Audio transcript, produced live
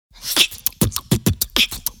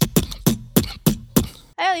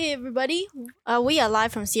everybody. We are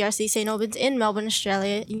live from CRC St. Albans in Melbourne,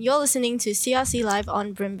 Australia, and you're listening to CRC Live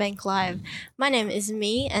on Brimbank Live. My name is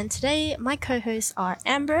Me, and today my co-hosts are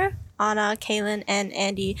Amber, Anna, Kaylin, and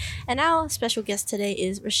Andy, and our special guest today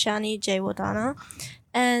is Rashani Jaywardana,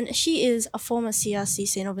 and she is a former CRC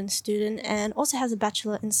St. Albans student and also has a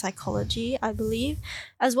Bachelor in Psychology, I believe,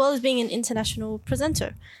 as well as being an international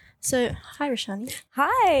presenter. So, hi Rashani.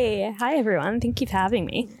 Hi everyone. Thank you for having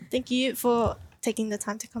me. Thank you for taking the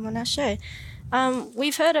time to come on our show.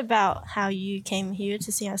 We've heard about how you came here to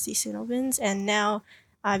CRC St. Albans, and now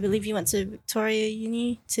I believe you went to Victoria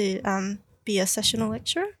Uni to be a sessional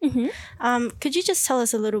lecturer. Mm-hmm. Could you just tell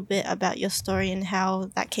us a little bit about your story and how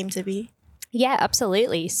that came to be? Yeah,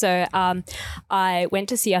 absolutely. So I went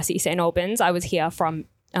to CRC St. Albans. I was here from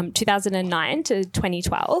 2009 to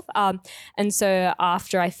 2012. And so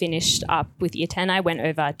after I finished up with year 10, I went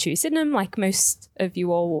over to Sydenham, like most of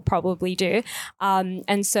you all will probably do.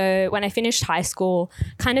 And so when I finished high school,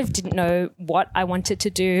 kind of didn't know what I wanted to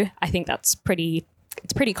do. I think it's pretty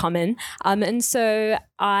common. And so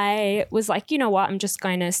I was like, you know what, I'm just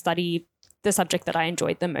going to study the subject that I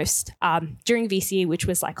enjoyed the most during VCE, which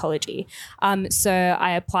was psychology. So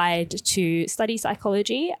I applied to study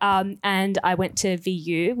psychology and I went to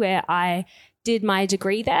VU where I did my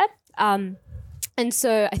degree there. And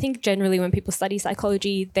so I think generally when people study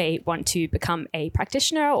psychology, they want to become a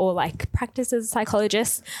practitioner or like practice as a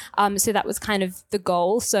psychologist. So that was kind of the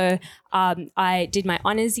goal. So I did my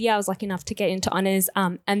honours year. I was lucky enough to get into honours.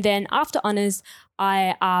 And then after honours,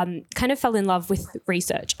 I kind of fell in love with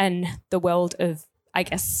research and the world of, I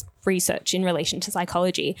guess, research in relation to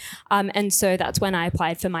psychology. And so that's when I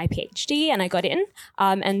applied for my PhD and I got in.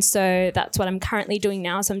 And so that's what I'm currently doing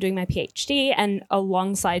now. So I'm doing my PhD, and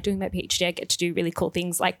alongside doing my PhD, I get to do really cool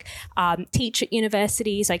things like teach at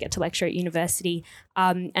university. So I get to lecture at university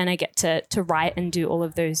and I get to write and do all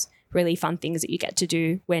of those really fun things that you get to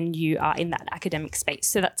do when you are in that academic space.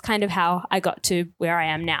 So that's kind of how I got to where I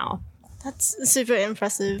am now. That's super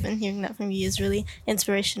impressive, and hearing that from you is really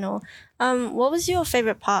inspirational. What was your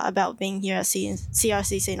favorite part about being here at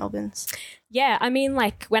CRC St. Albans? Yeah, I mean,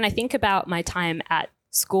 like when I think about my time at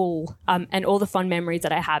school and all the fun memories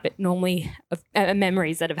that I have,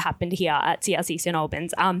 memories that have happened here at CRC St.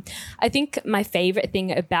 Albans, I think my favorite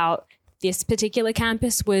thing about this particular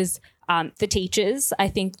campus was the teachers. I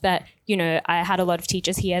think that, I had a lot of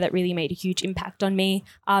teachers here that really made a huge impact on me.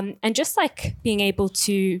 And just like being able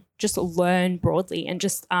to just learn broadly and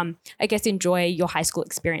just, I guess, enjoy your high school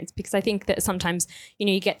experience. Because I think that sometimes,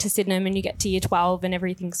 you get to Sydenham and you get to year 12 and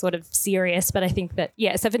everything's sort of serious. But I think that,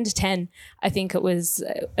 7 to 10, I think it was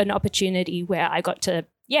an opportunity where I got to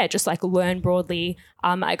just like learn broadly.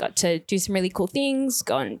 I got to do some really cool things,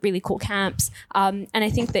 go on really cool camps. And I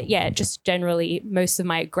think that, just generally most of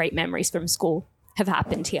my great memories from school have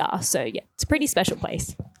happened here. So it's a pretty special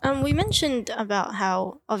place. We mentioned about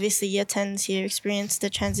how obviously year 10s here experienced the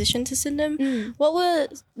transition to Sydenham. What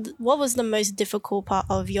was the most difficult part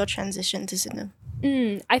of your transition to Sydenham?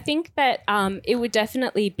 I think that it would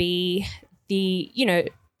definitely be the,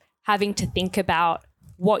 having to think about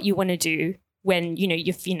what you want to do when,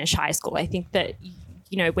 you finish high school. I think that,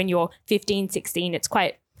 when you're 15, 16, it's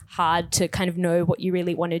quite hard to kind of know what you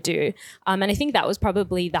really want to do. And I think that was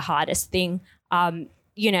probably the hardest thing, and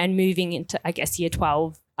moving into, I guess, year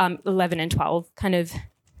 12, 11 and 12, kind of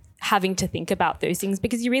having to think about those things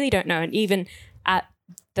because you really don't know. And even at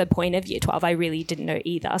the point of year 12, I really didn't know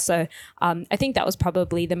either. So I think that was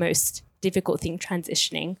probably the most difficult thing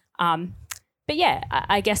transitioning. But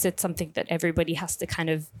I guess it's something that everybody has to kind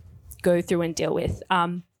of go through and deal with.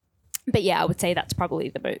 But I would say that's probably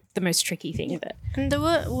the most tricky thing of it. And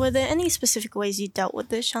were there any specific ways you dealt with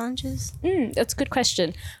those challenges? That's a good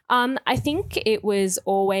question. I think it was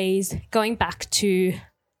always going back to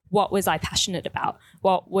what was I passionate about?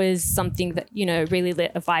 What was something that, really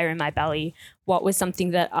lit a fire in my belly? What was something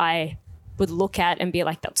that I would look at and be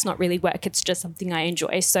like, that's not really work. It's just something I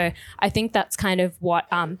enjoy. So I think that's kind of what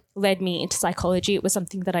led me into psychology. It was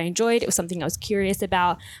something that I enjoyed. It was something I was curious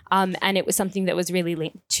about. And it was something that was really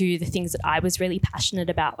linked to the things that I was really passionate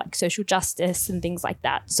about, like social justice and things like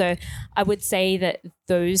that. So I would say that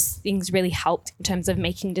those things really helped in terms of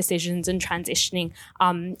making decisions and transitioning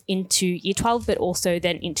into year 12, but also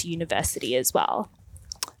then into university as well.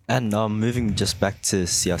 And moving just back to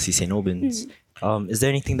CRC St. Albans, is there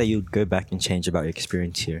anything that you'd go back and change about your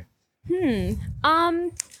experience here?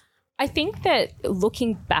 I think that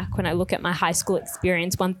looking back, when I look at my high school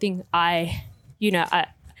experience, one thing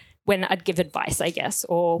when I'd give advice, I guess,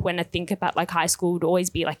 or when I think about like high school, would always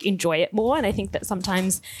be like enjoy it more. And I think that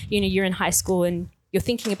sometimes, you're in high school and you're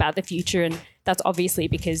thinking about the future, and that's obviously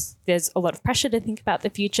because there's a lot of pressure to think about the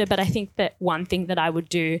future. But I think that one thing that I would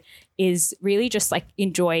do is really just like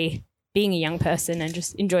enjoy being a young person and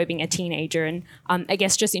just enjoy being a teenager, and I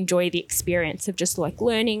guess just enjoy the experience of just like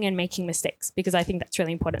learning and making mistakes, because I think that's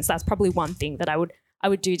really important. So that's probably one thing that I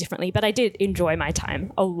would do differently. But I did enjoy my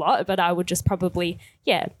time a lot, but I would just probably,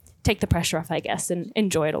 take the pressure off, I guess, and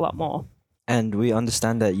enjoy it a lot more. And we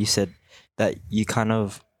understand that you said that you kind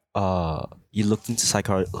of you looked into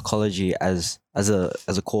psychology as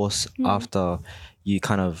a course after you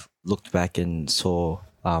kind of looked back and saw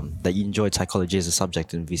that you enjoyed psychology as a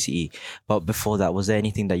subject in VCE. But before that, was there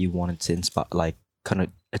anything that you wanted to inspire, like kind of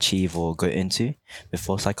achieve or go into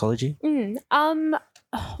before psychology? When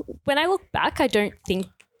I look back, I don't think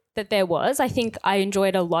that there was. I think I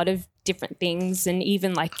enjoyed a lot of different things, and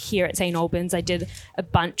even like here at St. Albans, I did a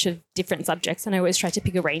bunch of different subjects, and I always tried to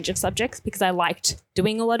pick a range of subjects because I liked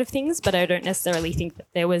doing a lot of things, but I don't necessarily think that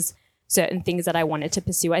there was certain things that I wanted to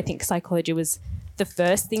pursue. I think psychology was the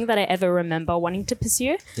first thing that I ever remember wanting to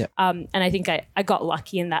pursue. Yep. And I think I got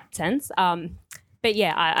lucky in that sense. But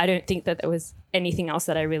yeah, I don't think that there was anything else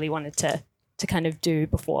that I really wanted to kind of do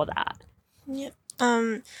before that. Yep.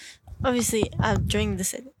 Obviously, during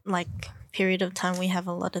this period of time, we have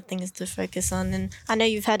a lot of things to focus on, and I know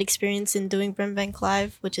you've had experience in doing Brimbank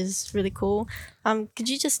Live, which is really cool. Could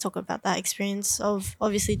you just talk about that experience of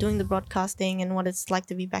obviously doing the broadcasting and what it's like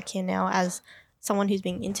to be back here now as someone who's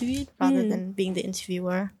being interviewed rather than being the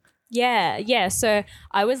interviewer? Yeah. So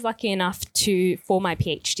I was lucky enough for my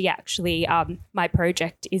PhD, actually, my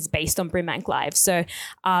project is based on Brimbank Live. So,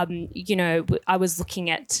 I was looking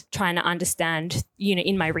at trying to understand,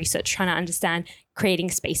 in my research, trying to understand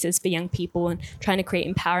creating spaces for young people and trying to create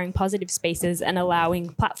empowering, positive spaces and allowing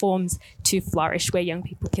platforms to flourish where young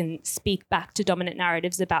people can speak back to dominant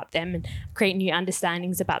narratives about them and create new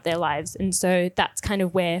understandings about their lives. And so that's kind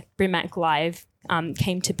of where Brimbank Live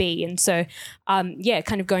came to be. And so,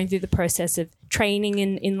 kind of going through the process of training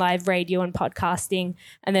in live radio and podcasting,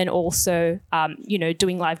 and then also,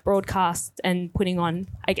 doing live broadcasts and putting on,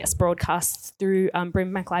 I guess, broadcasts through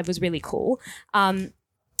Brimbank Live was really cool.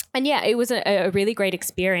 And yeah, it was a really great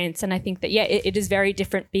experience. And I think that, it is very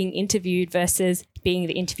different being interviewed versus being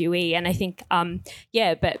the interviewee. And I think,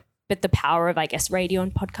 but the power of, I guess, radio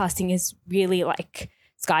and podcasting is really like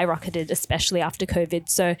skyrocketed, especially after COVID.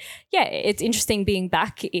 So yeah, it's interesting being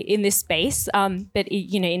back in this space, but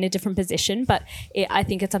in a different position. But I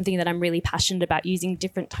think it's something that I'm really passionate about, using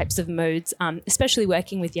different types of modes, especially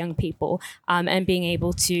working with young people, and being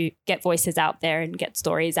able to get voices out there and get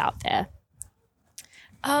stories out there.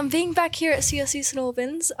 Being back here at CRC St.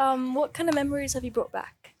 Albans, what kind of memories have you brought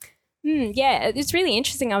back? It's really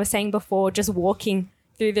interesting. I was saying before, just walking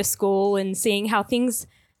through the school and seeing how things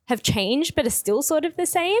have changed but are still sort of the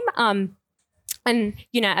same. And,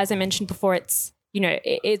 as I mentioned before, it's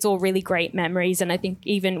all really great memories. And I think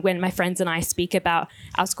even when my friends and I speak about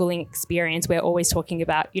our schooling experience, we're always talking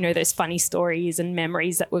about, those funny stories and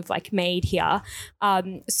memories that we've like made here.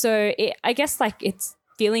 I guess like it's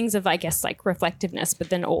feelings of, I guess, like reflectiveness, but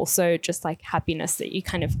then also just like happiness that you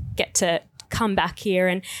kind of get to come back here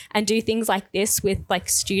and do things like this with like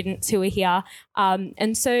students who are here.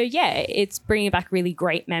 And so, it's bringing back really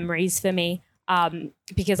great memories for me,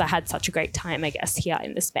 because I had such a great time, I guess, here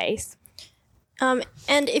in the space. And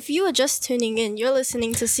if you are just tuning in, you're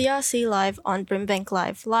listening to CRC Live on Brimbank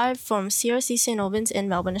live from CRC St. Albans in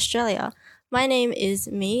Melbourne, Australia. My name is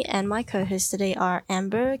Me, and my co-hosts today are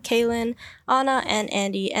Amber, Kaylin, Anna, and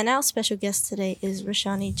Andy, and our special guest today is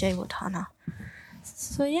Roshani J. Wadhana.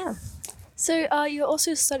 So, yeah. So you're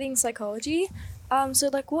also studying psychology.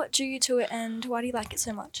 What drew you to it, and why do you like it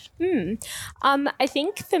so much? I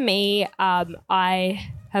think for me, I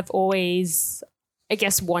have always, I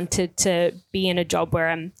guess, wanted to be in a job where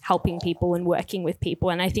I'm helping people and working with people.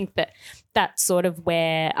 And I think that that's sort of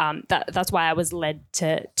where, that's why I was led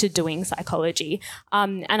to doing psychology.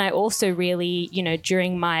 And I also really,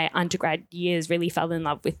 during my undergrad years, really fell in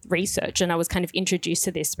love with research. And I was kind of introduced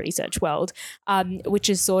to this research world, which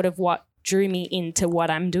is sort of what drew me into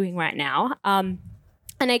what I'm doing right now.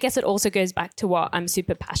 And I guess it also goes back to what I'm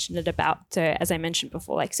super passionate about. So as I mentioned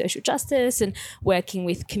before, like social justice and working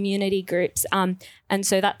with community groups. And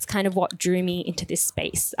so that's kind of what drew me into this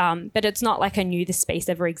space. But it's not like I knew this space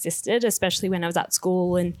ever existed, especially when I was at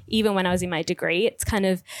school and even when I was in my degree. It's kind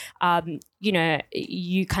of,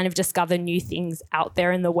 you kind of discover new things out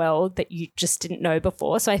there in the world that you just didn't know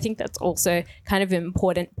before. So I think that's also kind of an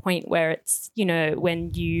important point where it's,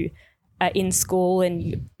 when you are in school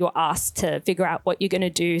and you're asked to figure out what you're going to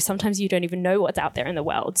do, sometimes you don't even know what's out there in the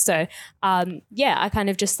world. So I kind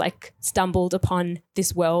of just like stumbled upon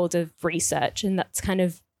this world of research, and that's kind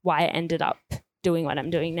of why I ended up doing what I'm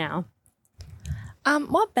doing now.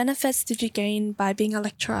 What benefits did you gain by being a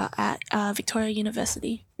lecturer at Victoria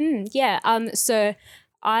University? So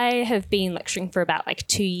I have been lecturing for about like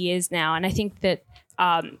 2 years now, and I think that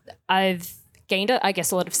I've gained, I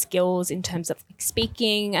guess, a lot of skills in terms of like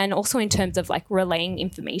speaking and also in terms of like relaying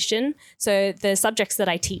information. So the subjects that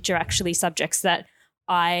I teach are actually subjects that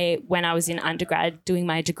when I was in undergrad doing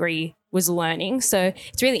my degree, was learning. So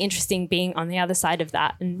it's really interesting being on the other side of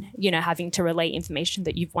that and, having to relay information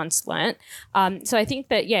that you've once learnt. So I think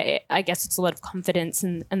that, I guess it's a lot of confidence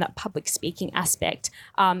and that public speaking aspect,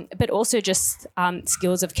 but also just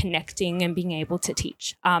skills of connecting and being able to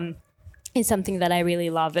teach is something that I really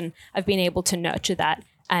love. And I've been able to nurture that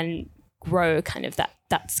and grow kind of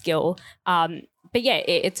that skill.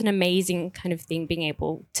 It's an amazing kind of thing being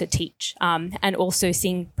able to teach and also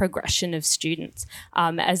seeing progression of students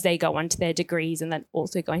as they go on to their degrees and then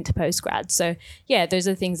also going to postgrad. So, those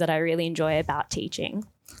are things that I really enjoy about teaching.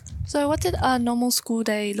 So what did a normal school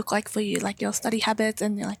day look like for you, like your study habits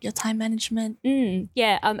and like your time management?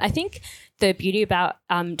 I think the beauty about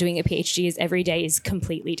doing a PhD is every day is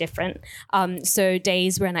completely different. So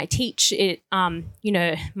days when I teach it,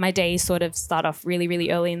 my days sort of start off really,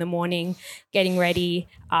 really early in the morning, getting ready,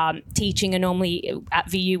 teaching. And normally at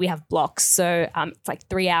VU we have blocks. So it's like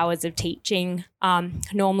 3 hours of teaching.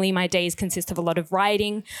 Normally my days consist of a lot of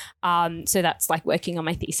writing. So that's like working on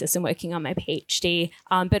my thesis and working on my PhD,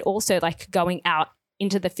 but also like going out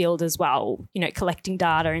into the field as well, collecting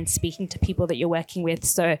data and speaking to people that you're working with.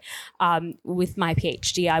 So with my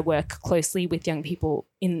PhD, I work closely with young people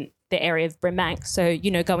in the area of Brimbank. So,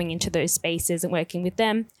 going into those spaces and working with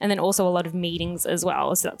them, and then also a lot of meetings as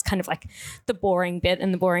well. So that's kind of like the boring bit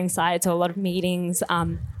and the boring side. So a lot of meetings.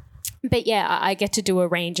 I get to do a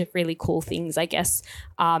range of really cool things, I guess,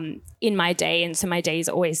 in my day. And so my day is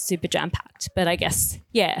always super jam-packed. But I guess,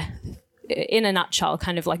 in a nutshell,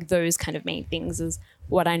 kind of like those kind of main things is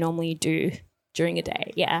what I normally do during a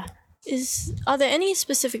day. Yeah. Are there any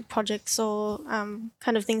specific projects or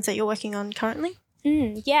kind of things that you're working on currently?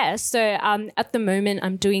 So at the moment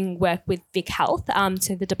I'm doing work with Vic Health,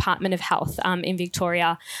 so the Department of Health in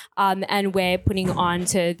Victoria, and we're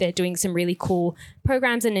they're doing some really cool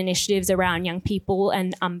programs and initiatives around young people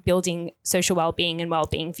and building social wellbeing and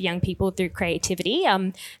wellbeing for young people through creativity,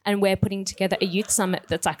 and we're putting together a youth summit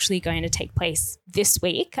that's actually going to take place this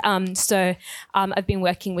week. So I've been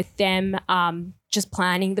working with them, just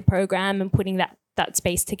planning the program and putting that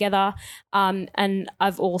space together, and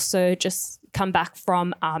I've also just come back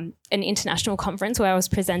from an international conference where I was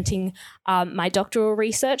presenting my doctoral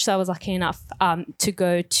research. So I was lucky enough to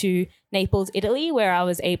go to Naples, Italy, where I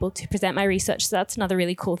was able to present my research. So that's another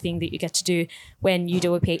really cool thing that you get to do when you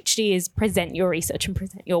do a PhD, is present your research and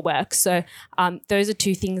present your work. So those are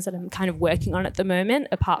two things that I'm kind of working on at the moment,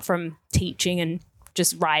 apart from teaching and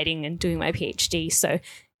just writing and doing my PhD. So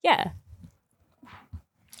yeah.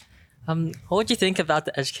 What would you think about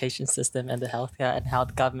the education system and the healthcare and how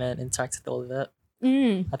the government interacts with all of it?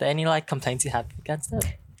 Are there any complaints you have against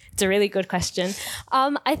it? It's a really good question.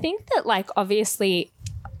 I think that obviously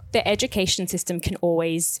the education system can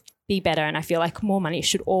always be better, and I feel like more money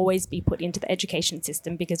should always be put into the education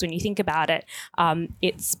system, because when you think about it,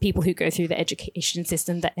 it's people who go through the education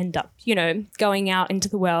system that end up, going out into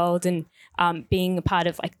the world and being a part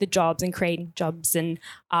of the jobs and creating jobs and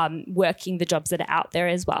working the jobs that are out there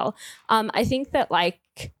as well. I think that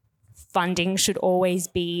funding should always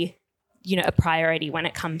be a priority when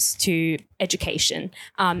it comes to education,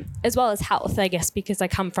 as well as health, I guess, because I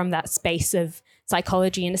come from that space of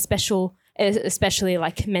psychology and especially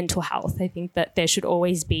mental health. I think that there should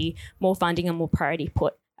always be more funding and more priority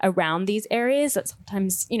put around these areas that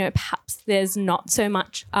sometimes, perhaps there's not so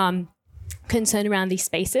much concern around these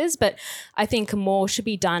spaces, but I think more should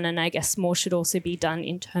be done, and I guess more should also be done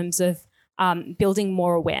in terms of building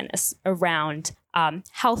more awareness around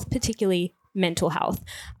health, particularly mental health.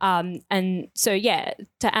 And so,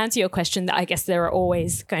 to answer your question, I guess there are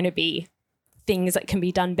always going to be things that can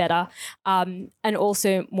be done better, and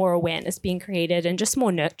also more awareness being created and just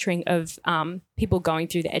more nurturing of people going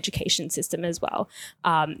through the education system as well.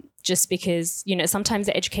 Just because, sometimes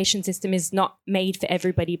the education system is not made for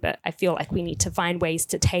everybody, but I feel like we need to find ways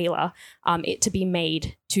to tailor it to be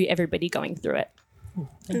made to everybody going through it.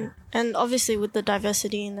 And obviously with the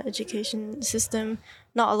diversity in the education system,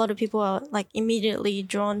 not a lot of people are like immediately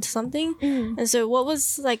drawn to something. Mm. And so what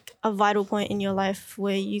was like a vital point in your life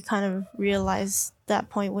where you kind of realized that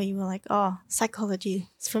point where you were like, oh, psychology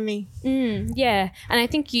is for me? Yeah, and I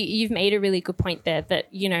think you've made a really good point there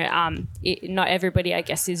that, you know, not everybody, I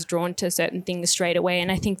guess, is drawn to certain things straight away.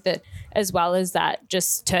 And I think that as well as that,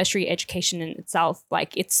 just tertiary education in itself,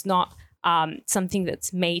 like it's not something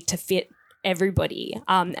that's made to fit everybody.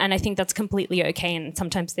 And I think that's completely okay. And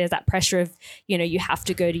sometimes there's that pressure of, you know, you have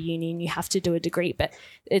to go to uni and you have to do a degree, but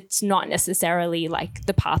it's not necessarily like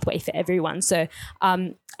the pathway for everyone. So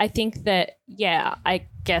I think that, yeah, I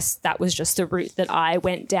guess that was just the route that I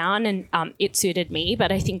went down, and it suited me.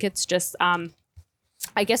 But I think it's just,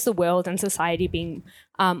 I guess the world and society being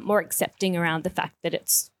more accepting around the fact that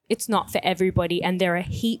it's not for everybody, and there are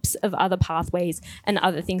heaps of other pathways and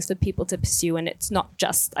other things for people to pursue, and it's not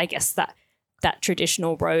just, I guess, that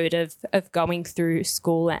traditional road of going through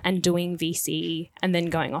school and doing VC and then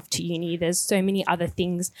going off to uni. There's so many other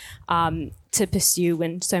things to pursue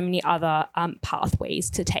and so many other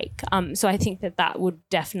pathways to take. So I think that would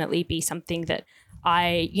definitely be something that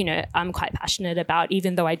I'm quite passionate about,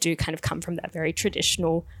 even though I do kind of come from that very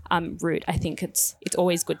traditional route. I think it's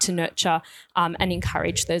always good to nurture and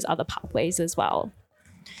encourage those other pathways as well.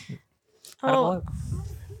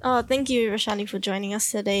 Oh, thank you, Roshani, for joining us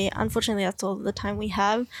today. Unfortunately, that's all the time we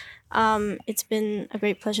have. It's been a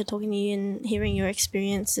great pleasure talking to you and hearing your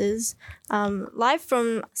experiences. Live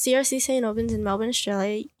from CRC St. Albans in Melbourne,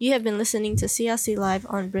 Australia, you have been listening to CRC Live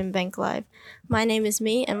on Brimbank Live. My name is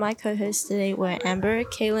Me, and my co-hosts today were Amber,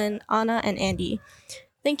 Kaylin, Anna, and Andy.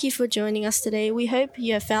 Thank you for joining us today. We hope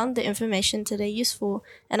you have found the information today useful.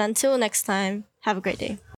 And until next time, have a great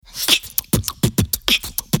day.